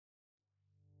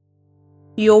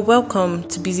You're welcome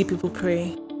to Busy People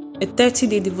Pray, a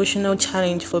 30-day devotional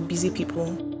challenge for busy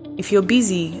people. If you're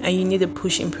busy and you need a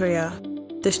push in prayer,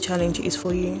 this challenge is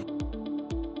for you.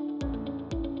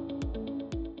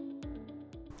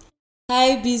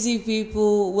 Hi busy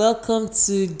people, welcome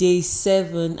to day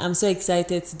 7. I'm so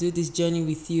excited to do this journey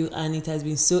with you, and it has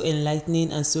been so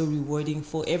enlightening and so rewarding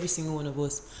for every single one of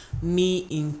us, me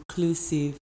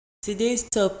inclusive. Today's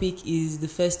topic is the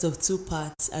first of 2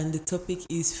 parts, and the topic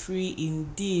is free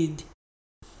indeed.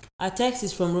 Our text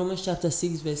is from Romans chapter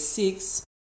 6 verse 6,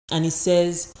 and it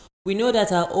says, "We know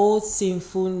that our old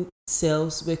sinful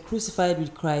selves were crucified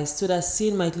with Christ so that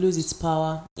sin might lose its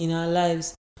power in our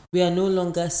lives. We are no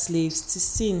longer slaves to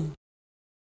sin."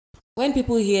 When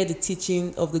people hear the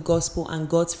teaching of the gospel and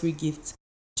God's free gift,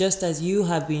 just as you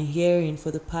have been hearing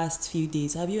for the past few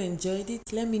days, have you enjoyed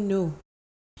it? Let me know.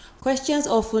 Questions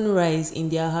often rise in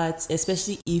their hearts,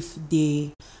 especially if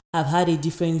they have had a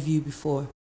different view before.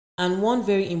 And one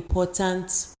very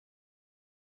important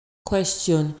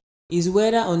question is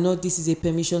whether or not this is a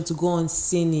permission to go on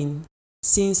sinning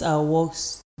since our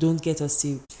works don't get us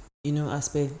saved. As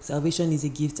per salvation is a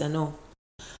gift and all.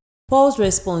 Paul's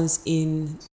response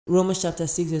in Romans chapter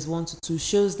 6 verse 1 to 2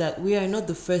 shows that we are not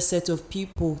the first set of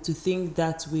people to think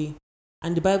that way,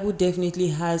 and the Bible definitely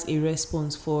has a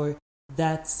response for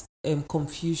that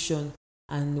confusion,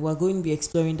 and we're going to be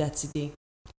exploring that today.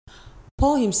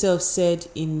 Paul himself said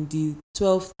in the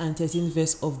 12th and 13th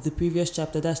verse of the previous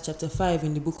chapter, that's chapter 5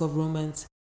 in the book of Romans,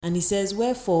 and he says,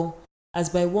 "Wherefore, as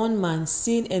by one man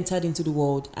sin entered into the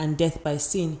world, and death by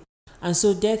sin, and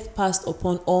so death passed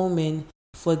upon all men,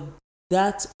 for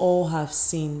that all have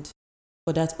sinned.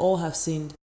 For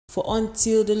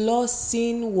until the law,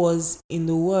 sin was in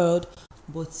the world,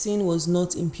 but sin was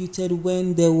not imputed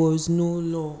when there was no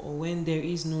law," or when there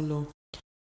is no law.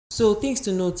 So things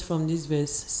to note from this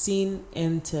verse: sin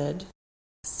entered,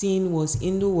 sin was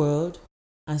in the world,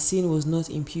 and sin was not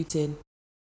imputed.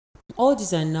 All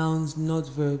these are nouns, not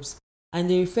verbs, and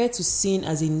they refer to sin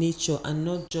as a nature and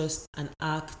not just an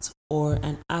act or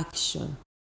an action.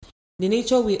 The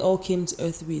nature we all came to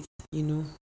earth with,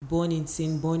 born in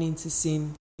sin, born into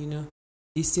sin,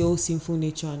 the same sinful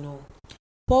nature and all.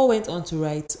 Paul went on to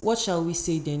write, "What shall we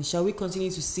say then? Shall we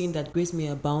continue to sin that grace may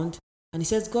abound?" And he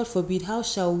says, "God forbid, how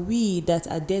shall we that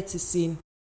are dead to sin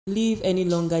live any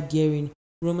longer daring?"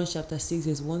 Romans chapter 6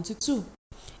 verse 1 to 2.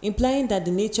 Implying that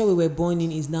the nature we were born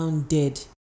in is now dead,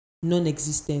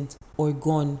 non-existent, or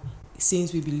gone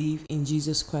since we believe in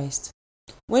Jesus Christ.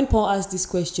 When Paul asked this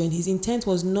question, his intent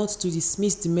was not to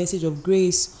dismiss the message of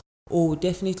grace. Oh,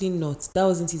 definitely not. That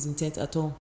wasn't his intent at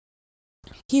all.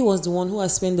 He was the one who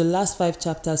has spent the last 5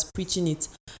 chapters preaching it,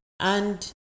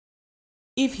 and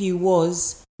if he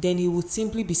was, then he would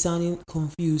simply be sounding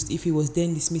confused if he was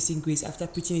then dismissing grace after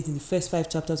preaching it in the first 5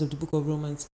 chapters of the book of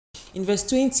Romans. In verse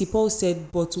 20, Paul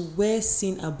said, "But where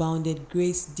sin abounded,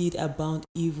 grace did abound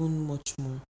even much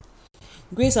more."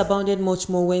 Grace abounded much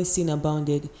more when sin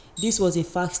abounded. This was a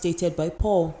fact stated by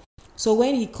Paul. So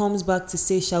when he comes back to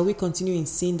say, "Shall we continue in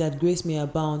sin that grace may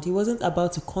abound?" he wasn't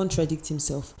about to contradict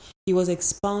himself. He was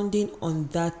expounding on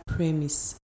that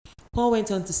premise. Paul went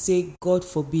on to say, "God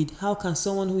forbid, how can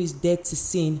someone who is dead to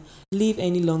sin live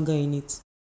any longer in it?"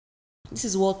 This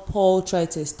is what Paul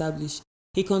tried to establish.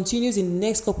 He continues in the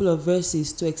next couple of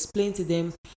verses to explain to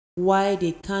them why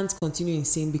they can't continue in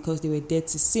sin because they were dead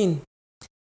to sin.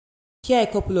 Here are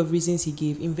a couple of reasons he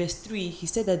gave. In verse 3, he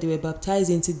said that they were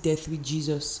baptized into death with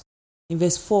Jesus. In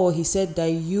verse 4, he said that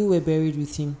you were buried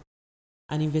with him.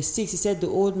 And in verse 6, he said the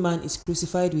old man is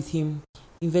crucified with him.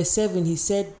 In verse 7, he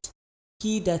said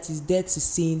he that is dead to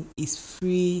sin is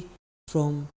free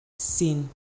from sin.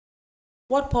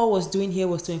 What Paul was doing here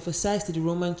was to emphasize to the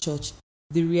Roman church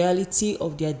the reality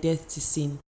of their death to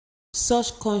sin.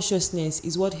 Such consciousness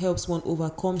is what helps one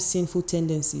overcome sinful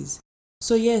tendencies.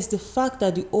 So yes, the fact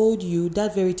that the old you,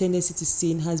 that very tendency to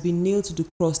sin, has been nailed to the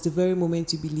cross the very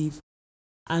moment you believe,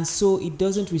 and so it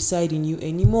doesn't reside in you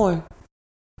anymore.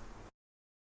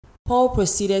 Paul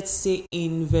proceeded to say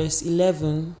in verse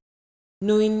 11,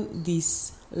 "Knowing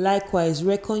this, likewise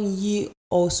reckon ye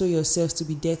also yourselves to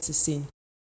be dead to sin."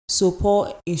 So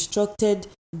Paul instructed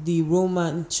the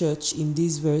Roman church in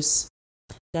this verse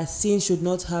that sin should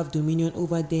not have dominion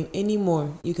over them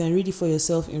anymore. You can read it for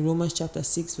yourself in Romans chapter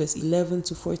 6 verse 11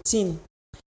 to 14.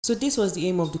 So this was the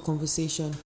aim of the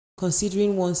conversation,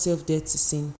 considering oneself dead to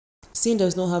sin. Sin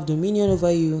does not have dominion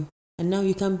over you, and now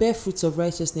you can bear fruits of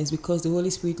righteousness because the Holy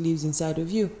Spirit lives inside of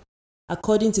you,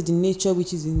 according to the nature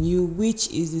which is in you, which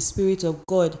is the Spirit of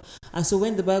God. And so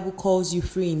when the Bible calls you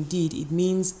free indeed, it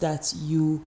means that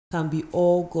you can be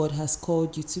all God has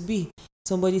called you to be.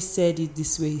 Somebody said it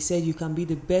this way. He said, you can be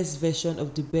the best version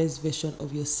of the best version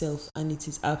of yourself. And it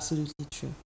is absolutely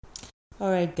true.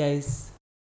 All right, guys.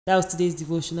 That was today's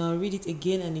devotional. Read it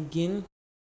again and again.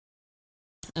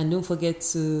 And don't forget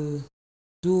to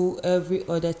do every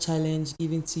other challenge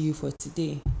given to you for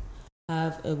today.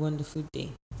 Have a wonderful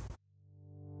day.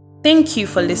 Thank you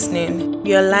for listening.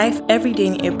 We are live every day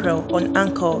in April on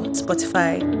Anchor,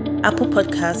 Spotify, Apple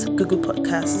Podcasts, Google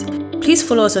Podcasts. Please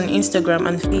follow us on Instagram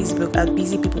and Facebook at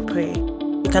Busy People Pray.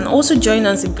 You can also join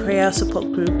us in prayer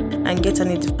support group and get an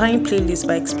edifying playlist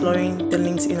by exploring the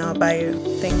links in our bio.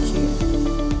 Thank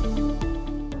you.